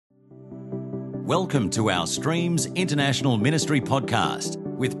Welcome to our Streams International Ministry podcast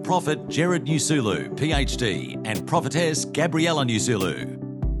with Prophet Nyasulu, PhD, and Prophetess Gabriella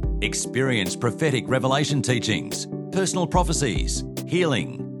Nyasulu. Experience prophetic revelation teachings, personal prophecies,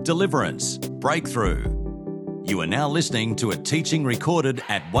 healing, deliverance, breakthrough. You are now listening to a teaching recorded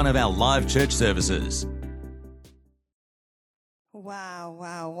at one of our live church services.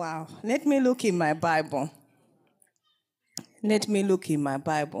 Wow. Let me look in my Bible.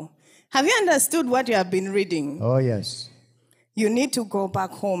 Have you understood what you have been reading? Oh, yes. You need to go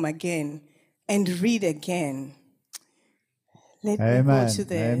back home again and read again. Let me go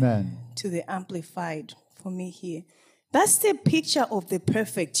to the Amplified for me here. That's the picture of the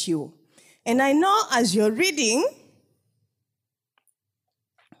perfect you. And I know as you're reading,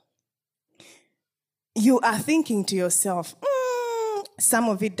 you are thinking to yourself, some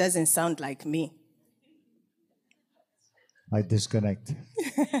of it doesn't sound like me. I disconnect.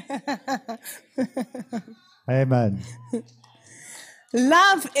 Amen.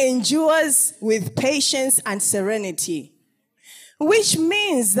 Love endures with patience and serenity, which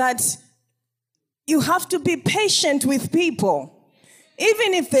means that you have to be patient with people,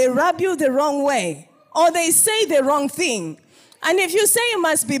 even if they rub you the wrong way or they say the wrong thing. And if you say you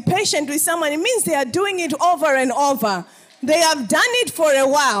must be patient with someone, it means they are doing it over and over. They have done it for a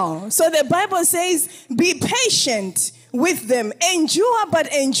while. So the Bible says, be patient with them. Endure,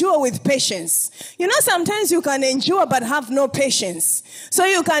 but endure with patience. You know, sometimes you can endure but have no patience. So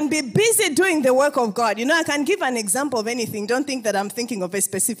you can be busy doing the work of God. You know, I can give an example of anything. Don't think that I'm thinking of a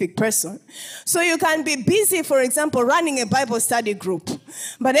specific person. So you can be busy, for example, running a Bible study group.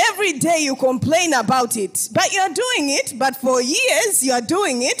 But every day you complain about it. But you're doing it, but for years you're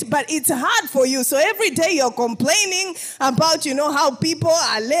doing it, but it's hard for you. So every day you're complaining about, how people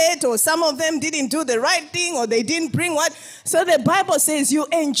are late, or some of them didn't do the right thing, or they didn't bring what. So the Bible says you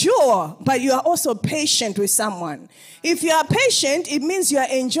endure, but you are also patient with someone. If you are patient, it means you are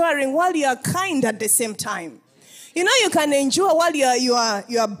enduring while you are kind at the same time. You know, you can endure while you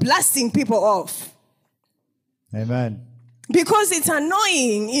are blasting people off. Amen. Because it's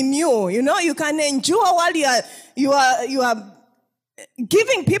annoying in you. You know, you can endure while you are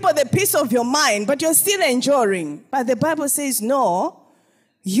giving people the peace of your mind, but you're still enduring. But the Bible says, no,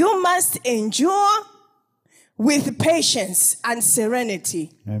 you must endure with patience and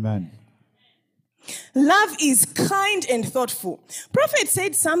serenity. Amen. Love is kind and thoughtful. Prophet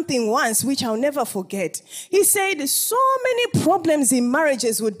said something once which I'll never forget. He said so many problems in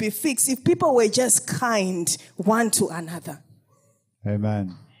marriages would be fixed if people were just kind one to another.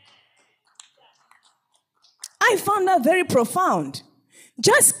 Amen. I found that very profound.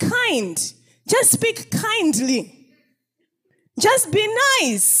 Just kind. Just speak kindly. Just be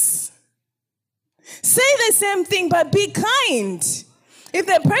nice. Say the same thing, but be kind. If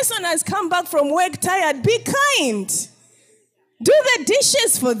the person has come back from work tired, be kind. Do the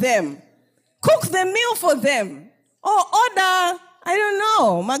dishes for them. Cook the meal for them. Or order,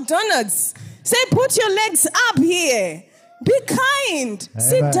 McDonald's. Say, put your legs up here. Be kind. Amen.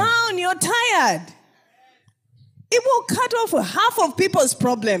 Sit down, you're tired. It will cut off half of people's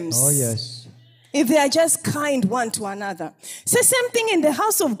problems. Oh, yes. If they are just kind one to another. It's the same thing in the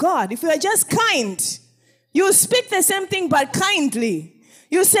house of God. If you are just kind, you speak the same thing but kindly.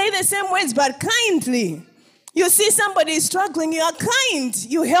 You say the same words but kindly. You see somebody struggling, you are kind.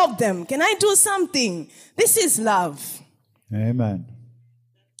 You help them. Can I do something? This is love. Amen.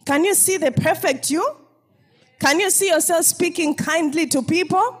 Can you see the perfect you? Can you see yourself speaking kindly to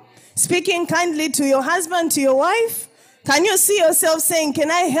people? Speaking kindly to your husband, to your wife? Can you see yourself saying,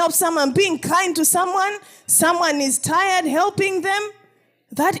 can I help someone? Being kind to someone? Someone is tired, helping them?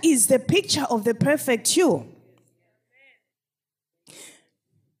 That is the picture of the perfect you.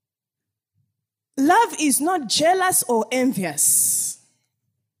 Love is not jealous or envious.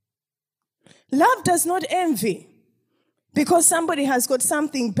 Love does not envy because somebody has got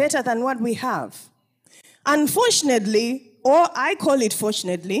something better than what we have. Unfortunately, or I call it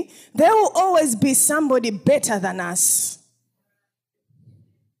fortunately, there will always be somebody better than us.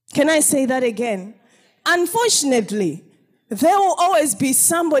 Can I say that again? Unfortunately, there will always be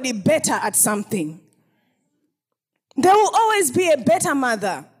somebody better at something. There will always be a better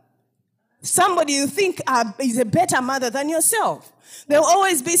mother. Somebody you think is a better mother than yourself. There will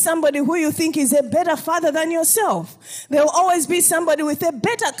always be somebody who you think is a better father than yourself. There will always be somebody with a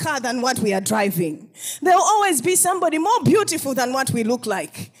better car than what we are driving. There will always be somebody more beautiful than what we look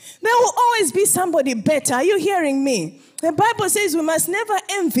like. There will always be somebody better. Are you hearing me? The Bible says we must never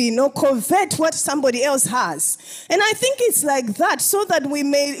envy nor covet what somebody else has. And I think it's like that so that we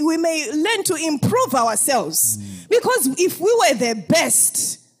may learn to improve ourselves. Because if we were the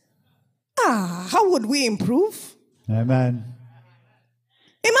best, How would we improve? Amen.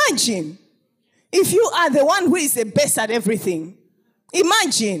 Imagine if you are the one who is the best at everything.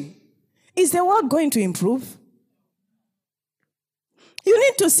 Imagine. Is the world going to improve? You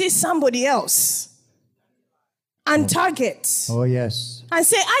need to see somebody else and target. Oh, yes. And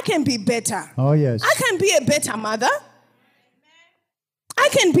say, I can be better. Oh, yes. I can be a better mother. I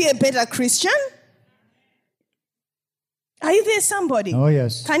can be a better Christian. Are you there, somebody? Oh,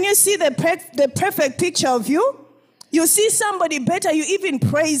 yes. Can you see the perfect picture of you? You see somebody better, you even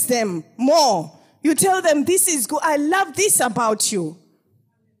praise them more. You tell them, this is good. I love this about you.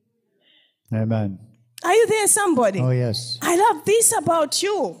 Amen. Are you there, somebody? Oh, yes. I love this about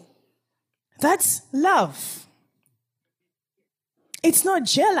you. That's love. It's not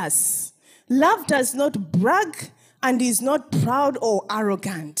jealous. Love does not brag and is not proud or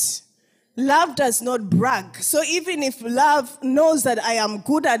arrogant. Love does not brag. So even if love knows that I am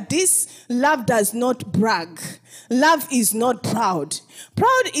good at this, love does not brag. Love is not proud.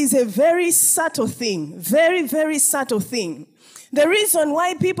 Proud is a very subtle thing. Very, very subtle thing. The reason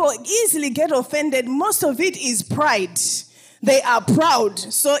why people easily get offended, most of it is pride. They are proud.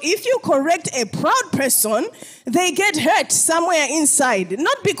 So if you correct a proud person, they get hurt somewhere inside.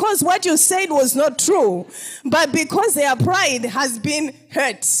 Not because what you said was not true, but because their pride has been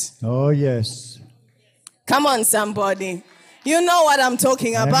hurt. Oh, yes. Come on, somebody. You know what I'm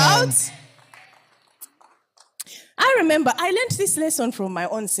talking about. Amen. I remember I learned this lesson from my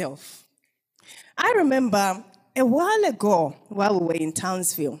own self. I remember a while ago, while we were in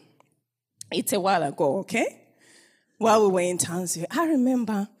Townsville. It's a while ago, okay? While we were in Townsville, I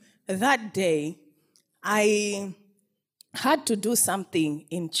remember that day I had to do something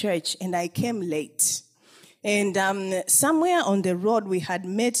in church and I came late. And somewhere on the road we had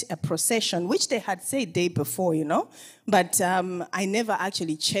met a procession, which they had said day before, But I never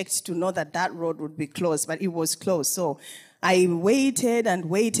actually checked to know that that road would be closed, but it was closed. So I waited and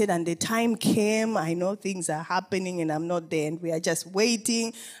the time came. I know things are happening and I'm not there. And we are just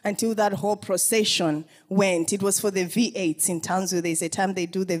waiting until that whole procession went. It was for the V8s in Townsville. There's a time they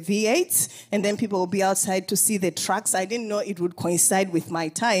do the V8s and then people will be outside to see the trucks. I didn't know it would coincide with my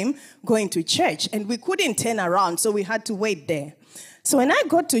time going to church. And we couldn't turn around, so we had to wait there. So when I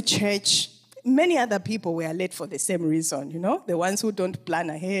got to church, many other people were late for the same reason, the ones who don't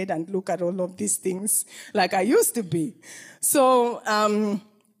plan ahead and look at all of these things like I used to be. So a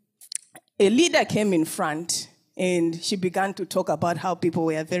leader came in front and she began to talk about how people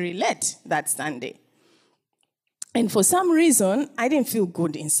were very late that Sunday. And for some reason, I didn't feel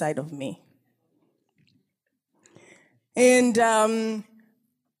good inside of me. And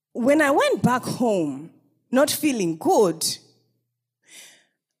when I went back home, not feeling good,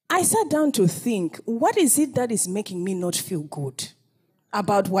 I sat down to think, what is it that is making me not feel good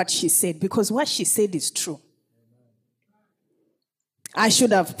about what she said? Because what she said is true. I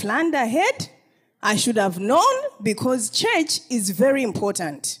should have planned ahead. I should have known, because church is very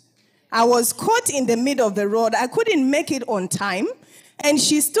important. I was caught in the middle of the road. I couldn't make it on time. And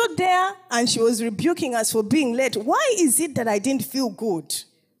she stood there and she was rebuking us for being late. Why is it that I didn't feel good?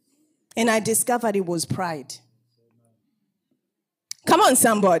 And I discovered it was pride. Come on,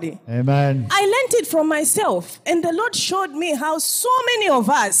 somebody. Amen. I learned it from myself. And the Lord showed me how so many of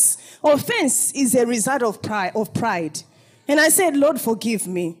us, offense is a result of pride. And I said, Lord, forgive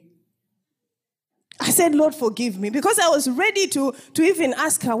me. I said, Lord, forgive me. Because I was ready to even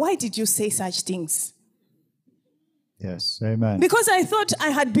ask her, why did you say such things? Yes, amen. Because I thought I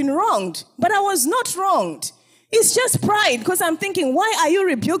had been wronged. But I was not wronged. It's just pride. Because I'm thinking, why are you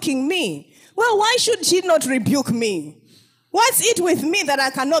rebuking me? Well, why should she not rebuke me? What's it with me that I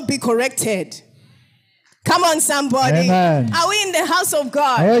cannot be corrected? Come on, somebody. Amen. Are we in the house of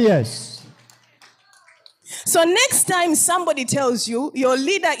God? Oh, yes. So next time somebody tells you, your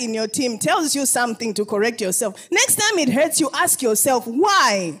leader in your team tells you something to correct yourself, next time it hurts you, ask yourself,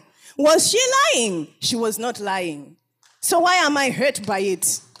 why? Was she lying? She was not lying. So why am I hurt by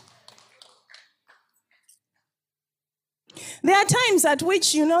it? There are times at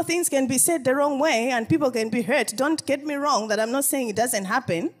which, things can be said the wrong way and people can be hurt. Don't get me wrong, that I'm not saying it doesn't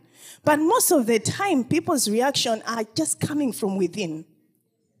happen. But most of the time, people's reaction are just coming from within.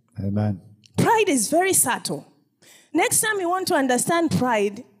 Amen. Pride is very subtle. Next time you want to understand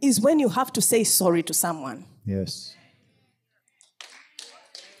pride is when you have to say sorry to someone. Yes.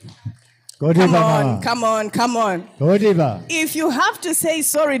 Come on. If If you have to say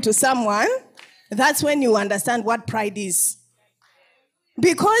sorry to someone, that's when you understand what pride is.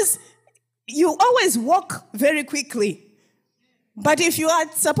 Because you always walk very quickly. But if you are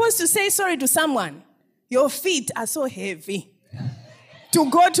supposed to say sorry to someone, your feet are so heavy. to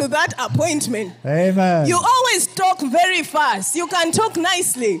go to that appointment. Amen. You always talk very fast. You can talk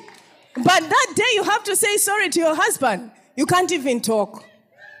nicely. But that day you have to say sorry to your husband. You can't even talk.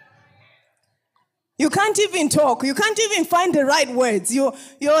 You can't even talk. You can't even find the right words. You're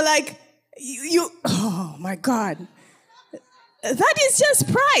like, oh my God. That is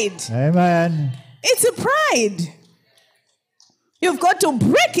just pride. Amen. It's a pride. You've got to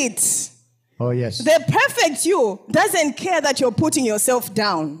break it. Oh, yes. The perfect you doesn't care that you're putting yourself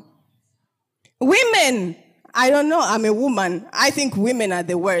down. Women, I don't know, I'm a woman. I think women are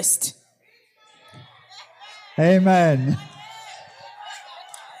the worst. Amen.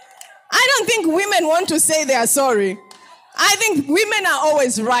 I don't think women want to say they are sorry. I think women are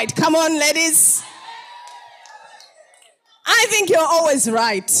always right. Come on, ladies. I think you're always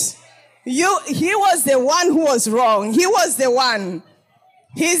right. He was the one who was wrong. He was the one.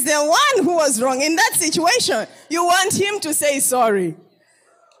 He's the one who was wrong. In that situation, you want him to say sorry.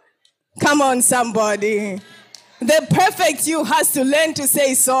 Come on, somebody. The perfect you has to learn to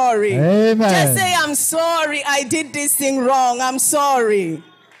say sorry. Amen. Just say, I'm sorry, I did this thing wrong. I'm sorry.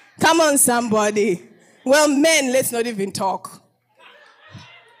 Come on, somebody. Well, men, let's not even talk.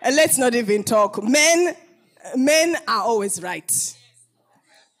 Let's not even talk. Men are always right.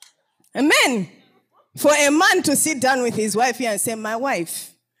 Men, for a man to sit down with his wife here and say, my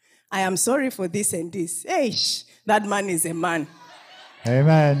wife, I am sorry for this and this. Hey, that man is a man.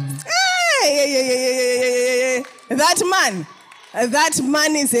 Amen. Hey. That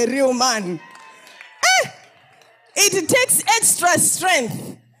man is a real man. It takes extra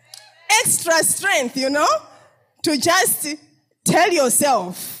strength, to just tell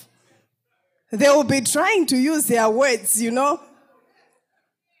yourself. They will be trying to use their words, Hey.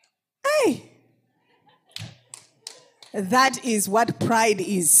 That is what pride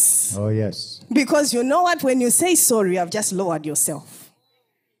is. Oh, yes. Because you know what? When you say sorry, you have just lowered yourself.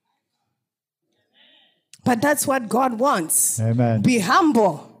 But that's what God wants. Amen. Be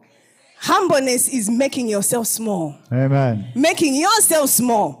humble. Humbleness is making yourself small. Amen. Making yourself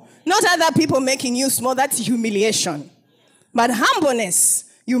small. Not other people making you small. That's humiliation. But humbleness,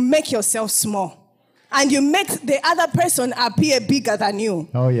 you make yourself small. And you make the other person appear bigger than you.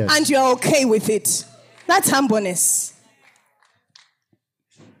 Oh, yes. And you're okay with it. That's humbleness.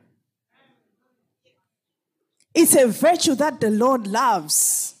 It's a virtue that the Lord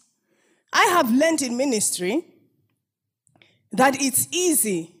loves. I have learned in ministry that it's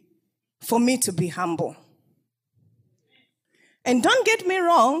easy for me to be humble. And don't get me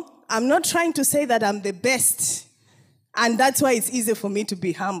wrong, I'm not trying to say that I'm the best, and that's why it's easy for me to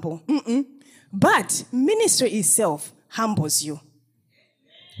be humble. But ministry itself humbles you.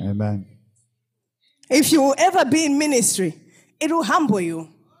 Amen. If you will ever be in ministry, it will humble you.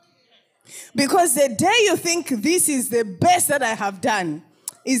 Because the day you think this is the best that I have done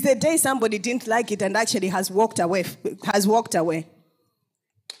is the day somebody didn't like it and actually has walked away.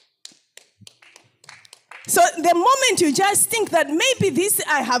 So the moment you just think that maybe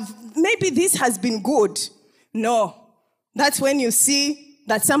this has been good. No. That's when you see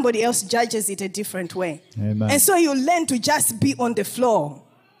that somebody else judges it a different way. Amen. And so you learn to just be on the floor.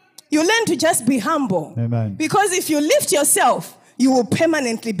 You learn to just be humble. Amen. Because if you lift yourself, you will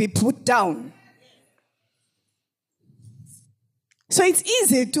permanently be put down. So it's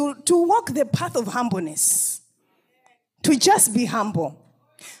easy to walk the path of humbleness. To just be humble.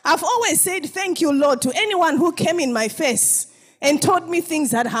 I've always said thank you, Lord, to anyone who came in my face and taught me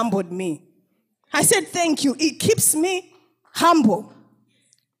things that humbled me. I said thank you. It keeps me humble.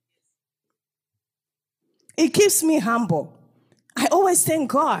 It keeps me humble. I always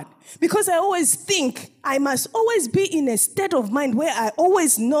thank God because I always think I must always be in a state of mind where I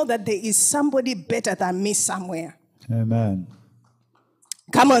always know that there is somebody better than me somewhere. Amen.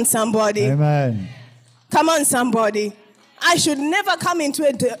 Come on, somebody. Amen. Come on, somebody. I should never come into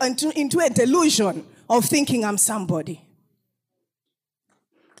a delusion of thinking I'm somebody.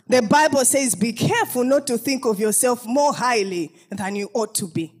 The Bible says, be careful not to think of yourself more highly than you ought to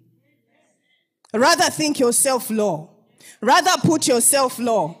be. Rather think yourself low. Rather put yourself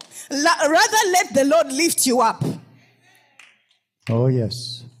low. Rather let the Lord lift you up. Oh,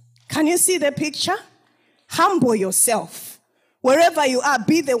 yes. Can you see the picture? Humble yourself. Wherever you are,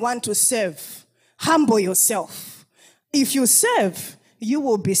 be the one to serve. Humble yourself. If you serve, you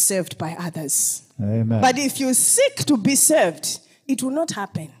will be served by others. Amen. But if you seek to be served, it will not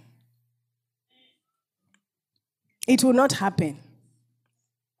happen. It will not happen.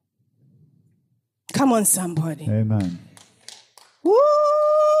 Come on, somebody. Amen. Woo!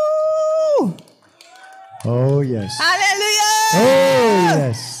 Oh, yes. Hallelujah! Oh,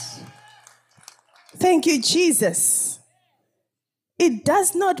 yes. Thank you, Jesus. It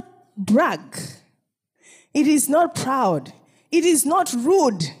does not brag. It is not proud. It is not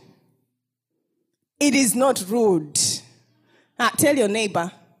rude. It is not rude. Tell your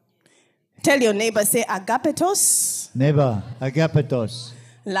neighbor. Tell your neighbor, say agapetos. Neighbor, agapetos.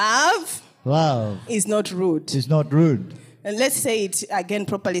 Love is not rude. Is not rude. And let's say it again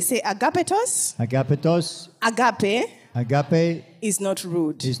properly. Say agapetos. Agapetos. Agape is not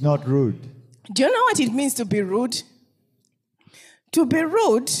rude. Is not rude. Do you know what it means to be rude? To be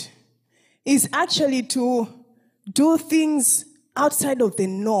rude is actually to do things outside of the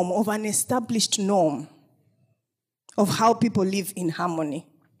norm, of an established norm of how people live in harmony.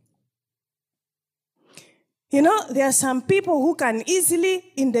 You know, there are some people who can easily,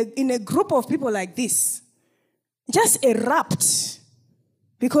 in a group of people like this, just erupt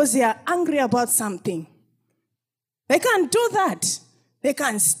because they are angry about something. They can do that. They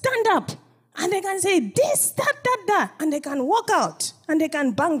can stand up and they can say this, that, and they can walk out and they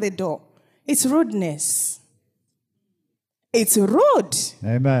can bang the door. It's rudeness. It's rude.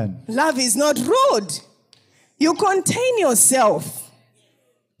 Amen. Love is not rude. You contain yourself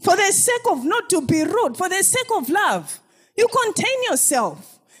for the sake of not to be rude, for the sake of love. You contain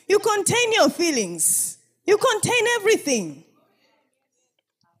yourself. You contain your feelings. You contain everything.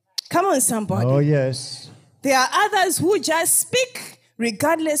 Come on, somebody. Oh, yes. There are others who just speak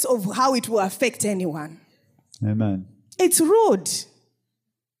regardless of how it will affect anyone. Amen. It's rude.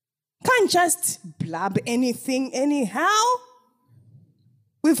 Can't just blab anything anyhow.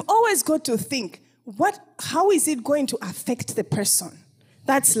 We've always got to think, how is it going to affect the person?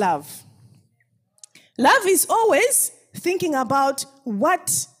 That's love. Love is always thinking about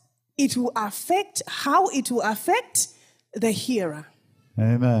what it will affect, how it will affect the hearer.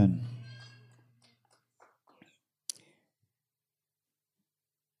 Amen.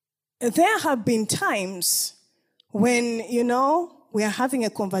 There have been times when, we are having a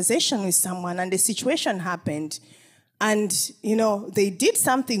conversation with someone and a situation happened and, they did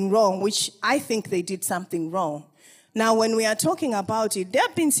something wrong, which I think they did something wrong. Now, when we are talking about it, there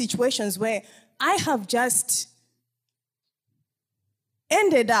have been situations where I have just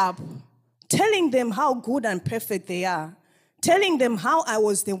ended up telling them how good and perfect they are, telling them how I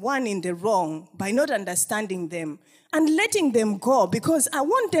was the one in the wrong by not understanding them and letting them go because I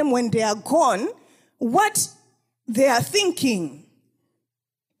want them when they are gone, what they are thinking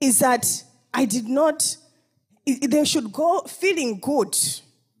is that they should go feeling good.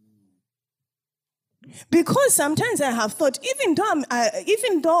 Because sometimes I have thought,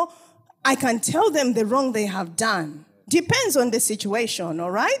 even though I can tell them the wrong they have done, depends on the situation,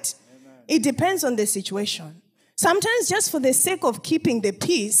 all right? Amen. It depends on the situation. Sometimes just for the sake of keeping the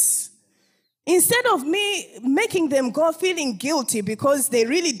peace, instead of me making them go feeling guilty because they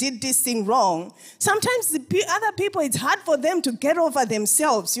really did this thing wrong, sometimes the other people, it's hard for them to get over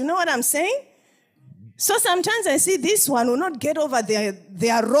themselves. You know what I'm saying? So sometimes I see this one will not get over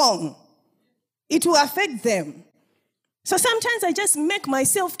their wrong. It will affect them. So sometimes I just make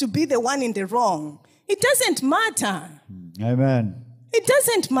myself to be the one in the wrong. It doesn't matter. Amen. It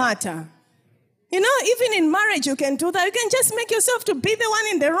doesn't matter. Even in marriage you can do that. You can just make yourself to be the one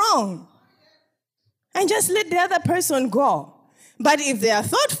in the wrong. And just let the other person go. But if they are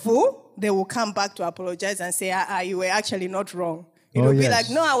thoughtful, they will come back to apologize and say, you were actually not wrong. It will be like,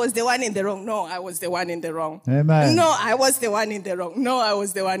 no, I was the one in the wrong. No, I was the one in the wrong. Amen. No, I was the one in the wrong. No, I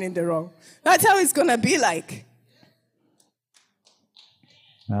was the one in the wrong. That's how it's going to be like.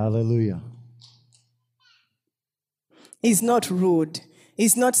 Hallelujah. It's not rude.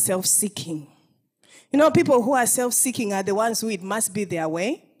 It's not self-seeking. People who are self-seeking are the ones who it must be their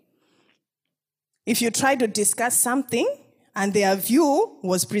way. If you try to discuss something and their view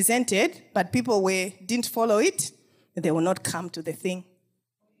was presented, but people didn't follow it, they will not come to the thing.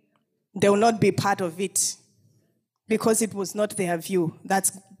 They will not be part of it because it was not their view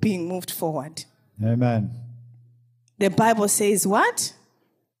that's being moved forward. Amen. The Bible says what?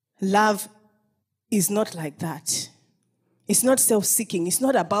 Love is not like that. It's not self-seeking. It's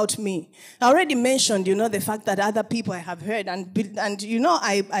not about me. I already mentioned, the fact that other people I have heard, and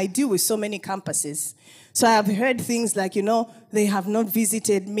I deal with so many campuses. So I have heard things like, they have not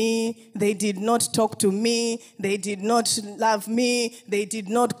visited me, they did not talk to me, they did not love me, they did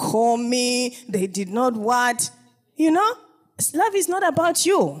not call me, they did not what? Love is not about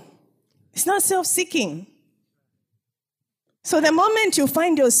you. It's not self-seeking. So the moment you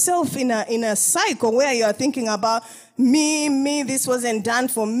find yourself in a cycle where you are thinking about me, this wasn't done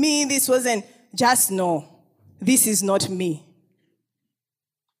for me, just know, this is not me.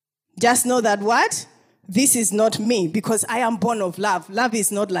 Just know that what? This is not me because I am born of love. Love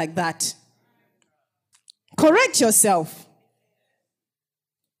is not like that. Correct yourself.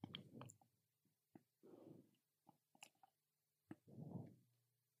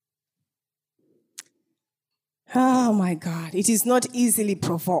 Oh my God. It is not easily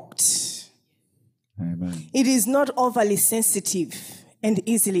provoked. Amen. It is not overly sensitive and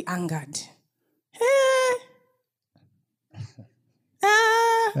easily angered.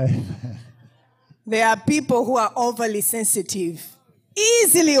 There are people who are overly sensitive,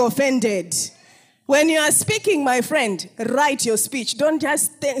 easily offended. When you are speaking, my friend, write your speech. Don't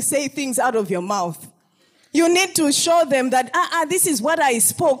just say things out of your mouth. You need to show them that, this is what I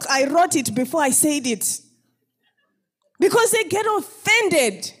spoke. I wrote it before I said it. Because they get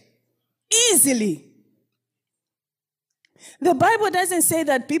offended easily. The Bible doesn't say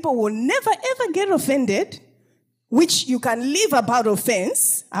that people will never ever get offended, which you can live above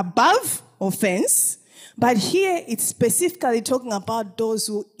offense. But here it's specifically talking about those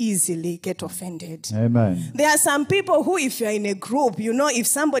who easily get offended. Amen. There are some people who, if you're in a group, you know if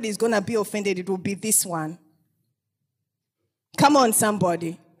somebody is going to be offended, it will be this one. Come on,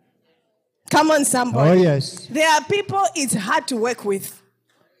 somebody. Come on, somebody. Oh, yes. There are people it's hard to work with.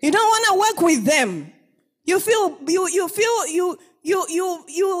 You don't want to work with them. You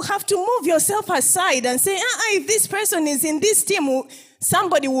have to move yourself aside and say, if this person is in this team,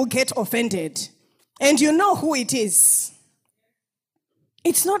 somebody will get offended. And you know who it is.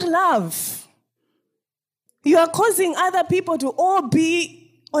 It's not love. You are causing other people to all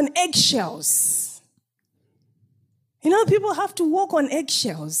be on eggshells. You know, people have to walk on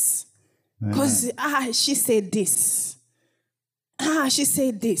eggshells. Because, she said this. She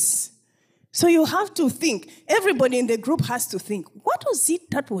said this. So you have to think. Everybody in the group has to think, what was it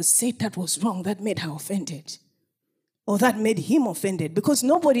that was said that was wrong that made her offended? Or that made him offended? Because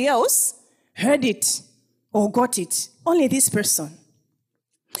nobody else heard it or got it. Only this person.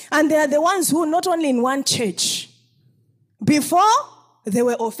 And they are the ones who not only in one church. Before, they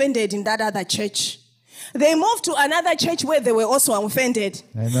were offended in that other church. They moved to another church where they were also offended.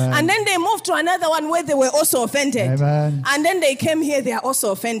 Amen. And then they moved to another one where they were also offended. Amen. And then they came here, they are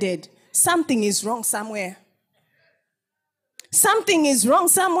also offended. Something is wrong somewhere. Something is wrong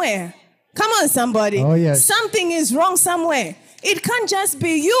somewhere. Come on, somebody. Oh, yes. Something is wrong somewhere. It can't just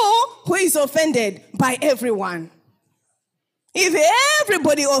be you who is offended by everyone. If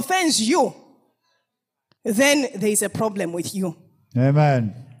everybody offends you, then there is a problem with you.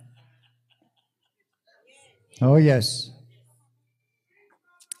 Amen. Oh, yes.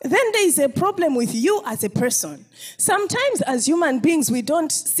 Then there is a problem with you as a person. Sometimes as human beings, we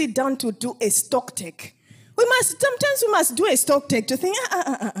don't sit down to do a stock take. Sometimes we must do a stock take to think,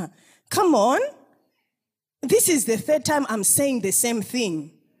 come on. This is the third time I'm saying the same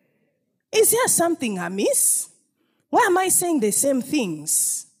thing. Is there something amiss? Why am I saying the same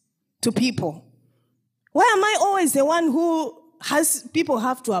things to people? Why am I always the one who people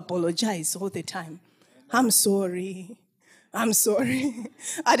have to apologize all the time? I'm sorry. I'm sorry.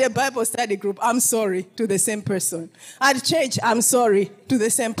 At a Bible study group, I'm sorry to the same person. At church, I'm sorry to the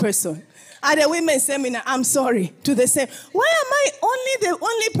same person. At a women's seminar, I'm sorry to the same. Why am I the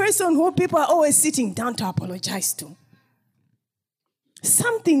only person who people are always sitting down to apologize to?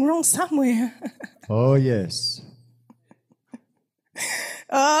 Something wrong somewhere. Oh, yes.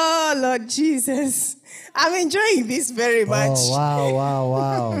 Oh, Lord Jesus. I'm enjoying this very much. Oh,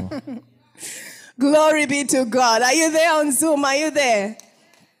 wow. Glory be to God. Are you there on Zoom? Are you there?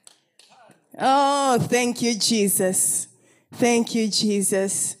 Oh, thank you, Jesus. Thank you,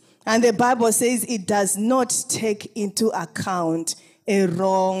 Jesus. And the Bible says it does not take into account a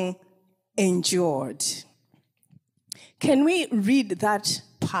wrong endured. Can we read that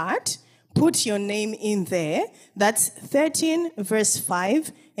part? Put your name in there. That's 13 verse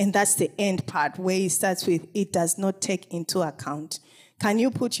 5, and that's the end part where it starts with, it does not take into account. Can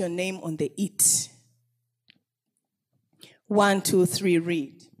you put your name on the it? 1, 2, 3,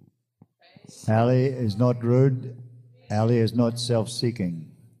 read. Ali is not rude. Ali is not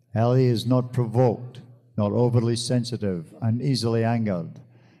self-seeking. Ali is not provoked, not overly sensitive, and easily angered.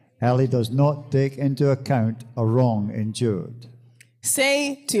 Ali does not take into account a wrong endured.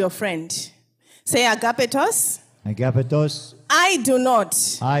 Say to your friend, say agapetos. Agapetos. I do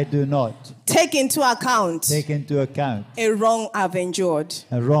not take into account a wrong I've endured.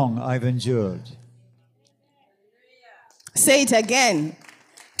 A wrong I've endured. Say it again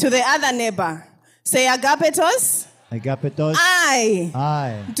to the other neighbor. Say agapetos. Agapetos.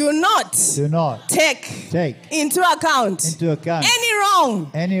 I do not take into account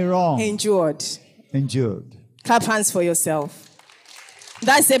any wrong endured. Clap hands for yourself.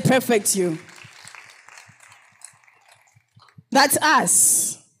 That's the perfect you. That's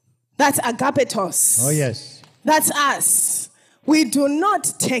us. That's agapetos. Oh, yes. That's us. We do not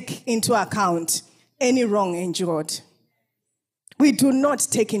take into account any wrong endured. We do not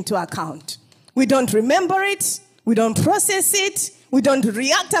take into account. We don't remember it. We We don't process it. We don't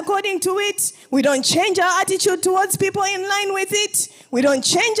react according to it. We don't change our attitude towards people in line with it. We don't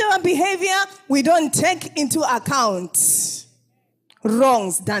change our behavior. We don't take into account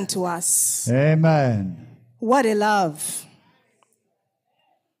wrongs done to us. Amen. What a love.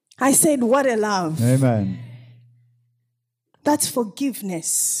 I said, what a love. Amen. That's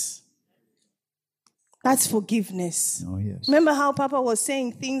forgiveness. That's forgiveness. Oh, yes. Remember how Papa was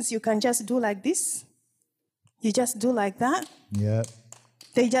saying things you can just do like this? You just do like that? Yeah.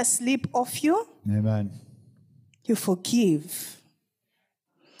 They just slip off you? Amen. You forgive.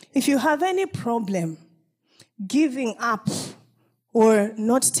 If you have any problem giving up or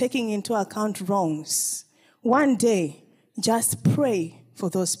not taking into account wrongs, one day, just pray for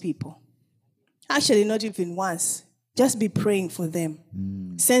those people. Actually, not even once. Just be praying for them.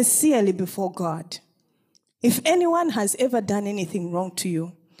 Sincerely before God. If anyone has ever done anything wrong to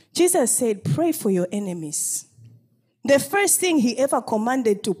you, Jesus said, pray for your enemies. The first thing he ever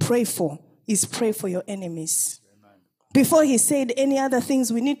commanded to pray for is pray for your enemies. Amen. Before he said any other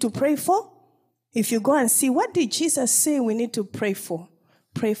things we need to pray for, if you go and see, what did Jesus say we need to pray for?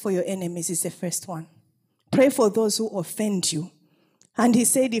 Pray for your enemies is the first one. Pray for those who offend you. And he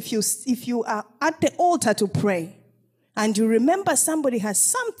said, if you are at the altar to pray, and you remember somebody has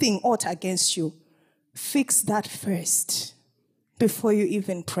something ought against you, fix that first before you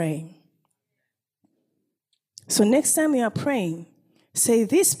even pray. So next time you are praying, say,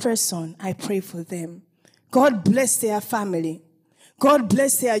 this person, I pray for them. God bless their family. God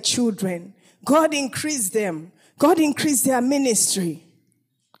bless their children. God increase them. God increase their ministry.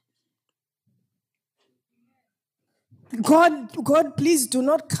 God, please do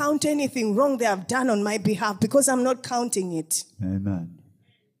not count anything wrong they have done on my behalf because I'm not counting it. Amen.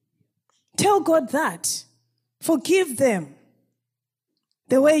 Tell God that. Forgive them.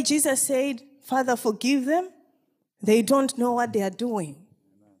 The way Jesus said, Father, forgive them. They don't know what they are doing.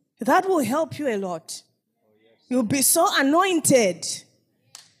 That will help you a lot. You'll be so anointed.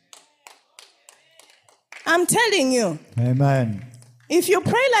 I'm telling you. Amen. If you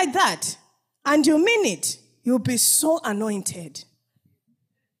pray like that and you mean it, you'll be so anointed.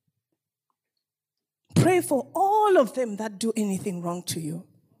 Pray for all of them that do anything wrong to you.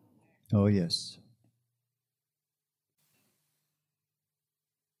 Oh, yes.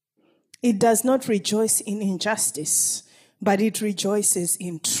 It does not rejoice in injustice, but it rejoices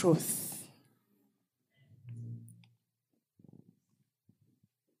in truth.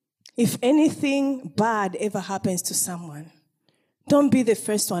 If anything bad ever happens to someone, don't be the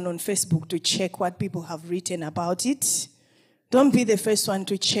first one on Facebook to check what people have written about it. Don't be the first one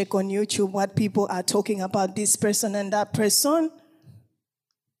to check on YouTube what people are talking about this person and that person.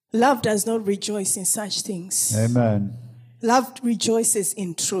 Love does not rejoice in such things. Amen. Love rejoices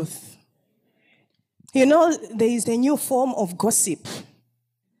in truth. You know, there is a new form of gossip.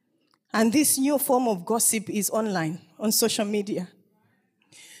 And this new form of gossip is online, on social media.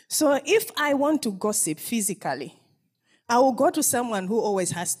 So if I want to gossip physically, I will go to someone who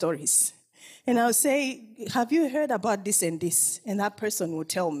always has stories. And I'll say, have you heard about this and this? And that person will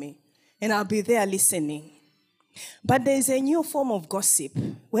tell me. And I'll be there listening. But there's a new form of gossip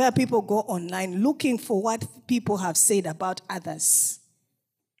where people go online looking for what people have said about others.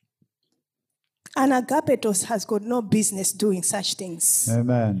 And Agape has got no business doing such things.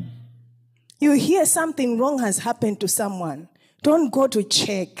 Amen. You hear something wrong has happened to someone. Don't go to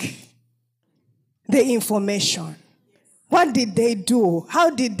check the information. What did they do?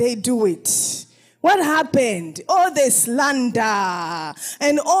 How did they do it? What happened? All the slander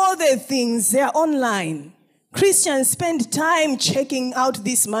and all the things, they're online. Christians spend time checking out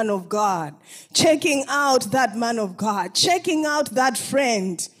this man of God, checking out that man of God, checking out that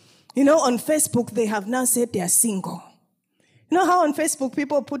friend. You know, on Facebook, they have now said they are single. You know how on Facebook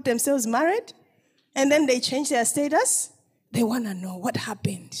people put themselves married? And then they change their status? They want to know what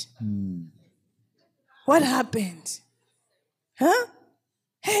happened. What happened? Huh?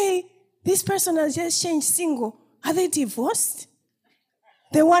 Hey, this person has just changed single. Are they divorced?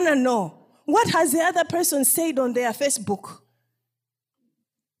 They want to know. What has the other person said on their Facebook?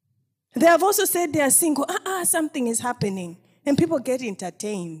 They have also said they are single. Something is happening. And people get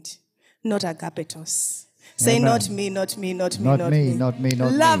entertained. Not Agapetos. Say, Amen. not me, not me, not me, Not me, not me,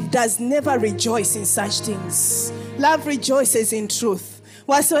 not Love me. does never rejoice in such things. Love rejoices in truth.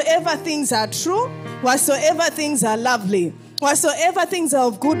 Whatsoever things are true, whatsoever things are lovely, whatsoever things are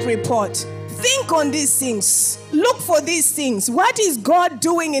of good report, think on these things. Look for these things. What is God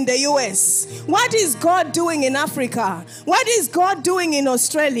doing in the US? What is God doing in Africa? What is God doing in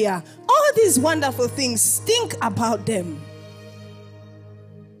Australia? All these wonderful things, think about them.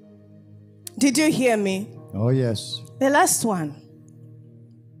 Did you hear me? Oh, yes. The last one.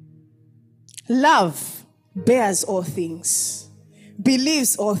 Love bears all things,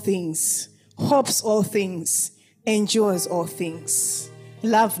 believes all things, hopes all things, endures all things.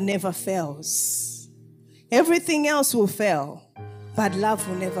 Love never fails. Everything else will fail, but love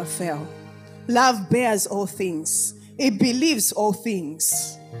will never fail. Love bears all things. It believes all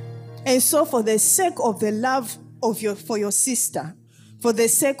things. And so for the sake of the love for your sister, for the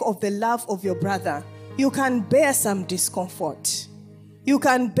sake of the love of your brother, you can bear some discomfort. You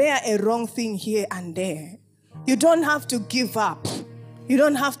can bear a wrong thing here and there. You don't have to give up. You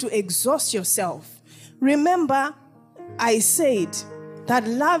don't have to exhaust yourself. Remember, I said that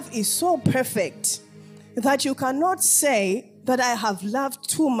love is so perfect that you cannot say that I have loved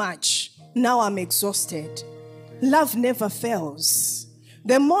too much. Now I'm exhausted. Love never fails.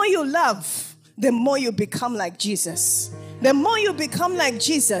 The more you love, the more you become like Jesus. The more you become like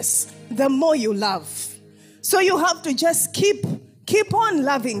Jesus, the more you love. So you have to just keep on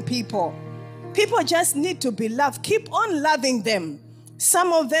loving people. People just need to be loved. Keep on loving them.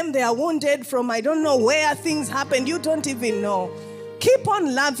 Some of them, they are wounded from I don't know where things happened. You don't even know. Keep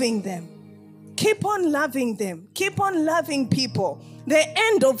on loving them. Keep on loving them. Keep on loving people. The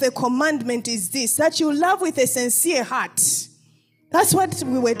end of the commandment is this, that you love with a sincere heart. That's what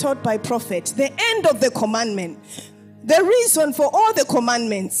we were taught by Prophet. The end of the commandment. The reason for all the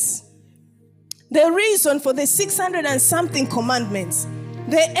commandments. The reason for the 600 and something commandments.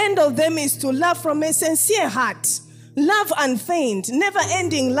 The end of them is to love from a sincere heart. Love unfeigned,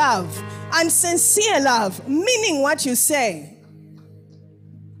 never-ending love, and sincere love, meaning what you say.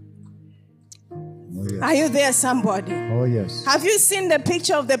 Oh, yes. Are you there, somebody? Oh, yes. Have you seen the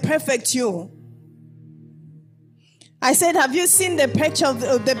picture of the perfect you? I said, have you seen the picture of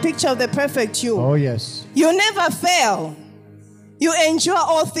the perfect you? Oh, yes. You never fail. You endure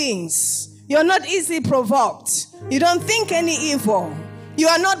all things. You're not easily provoked. You don't think any evil. You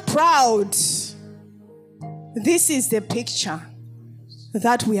are not proud. This is the picture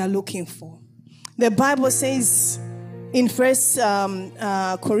that we are looking for. The Bible says in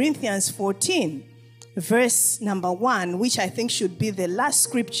 1 Corinthians 14, verse number 1, which I think should be the last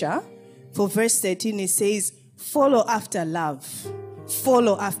scripture, for verse 13, it says, follow after love,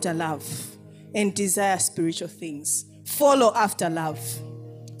 and desire spiritual things. Follow after love.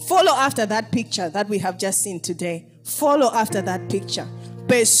 Follow after that picture that we have just seen today. Follow after that picture.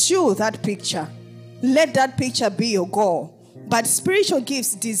 Pursue that picture. Let that picture be your goal. But spiritual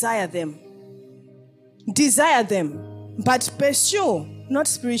gifts, desire them. Desire them. But pursue, not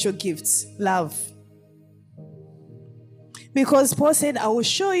spiritual gifts, love. Because Paul said, I will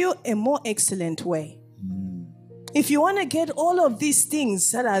show you a more excellent way. If you want to get all of these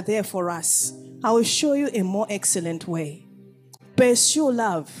things that are there for us, I will show you a more excellent way. Pursue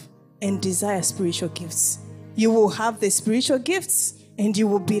love and desire spiritual gifts. You will have the spiritual gifts and you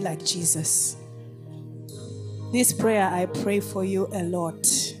will be like Jesus. This prayer, I pray for you a lot.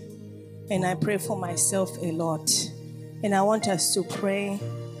 And I pray for myself a lot. And I want us to pray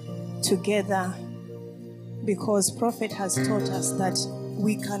together because Prophet has taught us that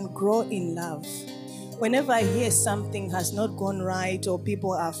we can grow in love. Whenever I hear something has not gone right or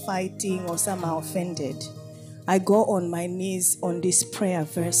people are fighting or some are offended, I go on my knees on this prayer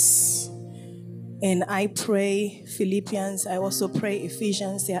verse. And I pray Philippians. I also pray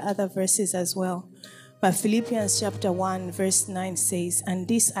Ephesians. There are other verses as well. But Philippians chapter 1 verse 9 says, and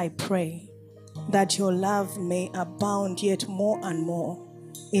this I pray, that your love may abound yet more and more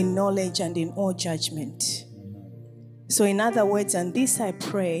in knowledge and in all judgment. So in other words, and this I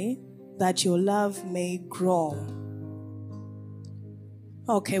pray, that your love may grow.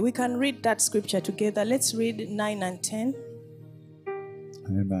 Okay, we can read that scripture together. Let's read 9 and 10.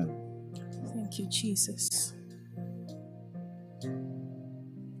 Amen. Thank you, Jesus.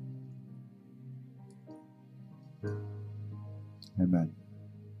 Amen.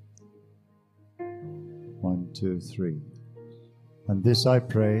 1, 2, 3. And this I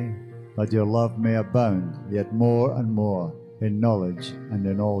pray, that your love may abound yet more and more in knowledge and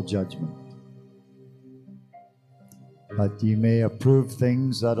in all judgment, that ye may approve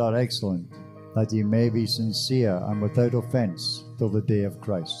things that are excellent, that ye may be sincere and without offense till the day of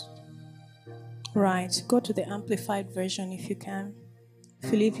Christ. Right. Go to the Amplified Version if you can.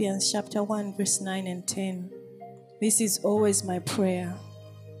 Philippians chapter 1 verse 9 and 10. This is always my prayer.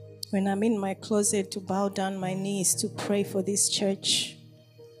 When I'm in my closet to bow down my knees to pray for this church,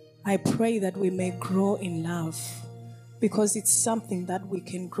 I pray that we may grow in love, because it's something that we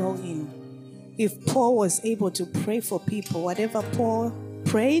can grow in. If Paul was able to pray for people, whatever Paul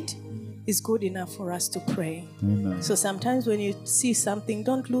prayed is good enough for us to pray. Amen. So sometimes when you see something,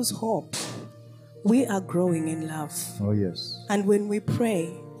 don't lose hope. we are growing in love. Oh, yes. And when we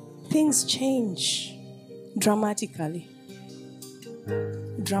pray, things change dramatically.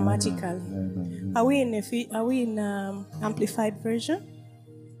 Dramatically. Amen. Are we in amplified version?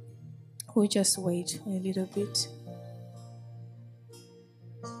 We'll just wait a little bit.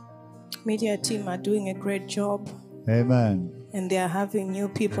 Media team are doing a great job. Amen. And they are having new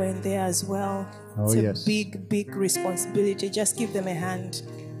people in there as well. Oh, it's a yes. big responsibility. Just give them a hand.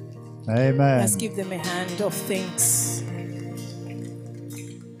 Amen. Just give them a hand of thanks.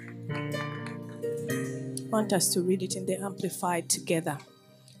 I want us to read it in the Amplified together.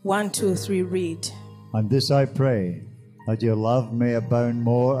 1, 2, 3, read. And this I pray, that your love may abound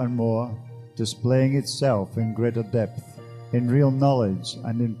more and more, displaying itself in greater depth, in real knowledge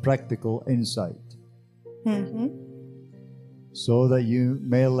and in practical insight. So that you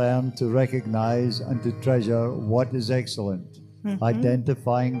may learn to recognize and to treasure what is excellent,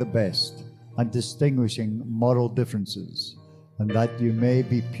 identifying the best and distinguishing moral differences, and that you may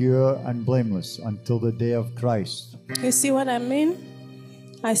be pure and blameless until the day of Christ. You see what I mean?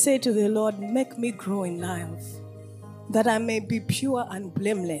 I say to the Lord, make me grow in love, that I may be pure and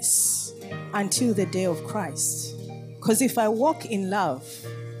blameless until the day of Christ. Because if I walk in love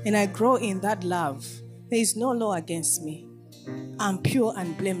and I grow in that love, there is no law against me. I'm pure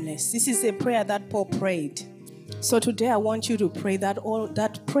and blameless. This is a prayer that Paul prayed. So today I want you to pray that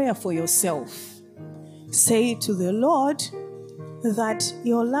prayer for yourself. Say to the Lord that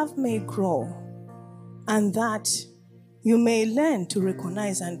your love may grow and that you may learn to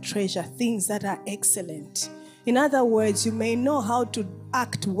recognize and treasure things that are excellent. In other words, you may know how to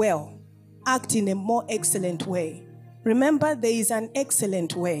act well, act in a more excellent way. Remember, there is an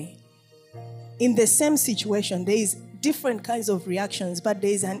excellent way. In the same situation, there is different kinds of reactions, but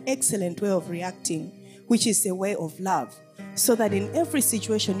there is an excellent way of reacting, which is the way of love. So that in every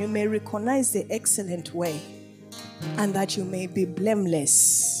situation, you may recognize the excellent way and that you may be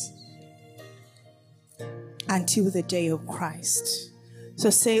blameless until the day of Christ. So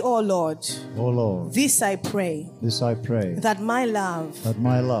say, oh Lord, this I pray, that my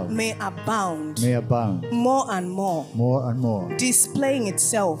love may abound more and more, displaying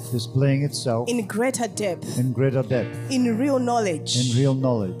itself in greater depth, in real knowledge,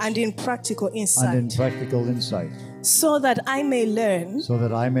 and in practical insight. So that I may learn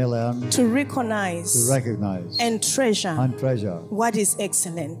to recognize and treasure what is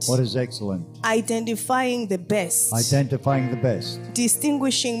excellent, identifying the best,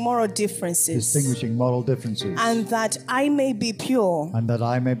 distinguishing moral differences, and that I may be pure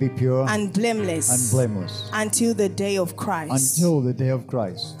and blameless until the day of Christ,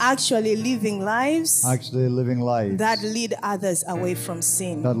 actually living lives that lead others away from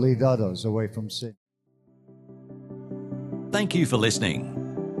sin. Thank you for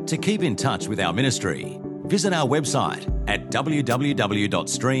listening. To keep in touch with our ministry, visit our website at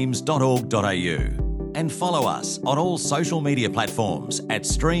www.streams.org.au and follow us on all social media platforms at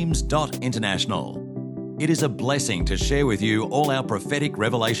streams.international. It is a blessing to share with you all our prophetic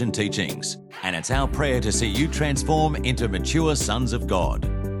revelation teachings, and it's our prayer to see you transform into mature sons of God.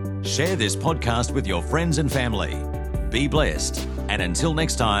 Share this podcast with your friends and family. Be blessed, and until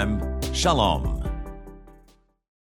next time, Shalom.